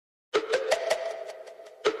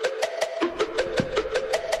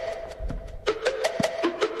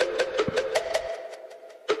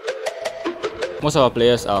Most of our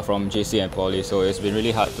players are from JC and Poly, so it's been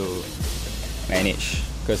really hard to manage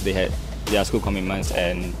because they had their school commitments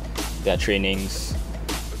and their trainings.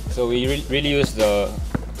 So we really use the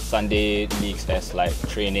Sunday leagues as like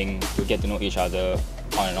training to get to know each other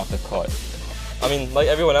on and off the court. I mean, like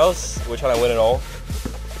everyone else, we're trying to win it all.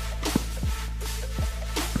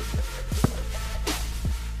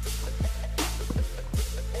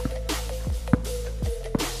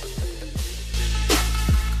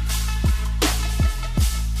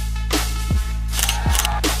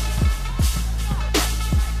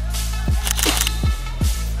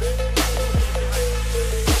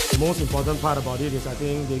 The most important part about it is I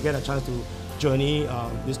think they get a chance to journey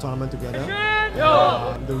this tournament together.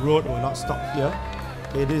 The road will not stop here.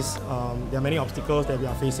 There are many obstacles that we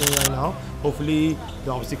are facing right now. Hopefully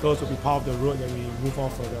the obstacles will be part of the road that we move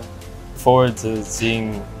on further. Forward to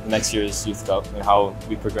seeing next year's Youth Cup and how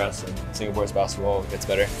we progress and Singapore's basketball gets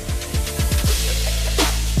better.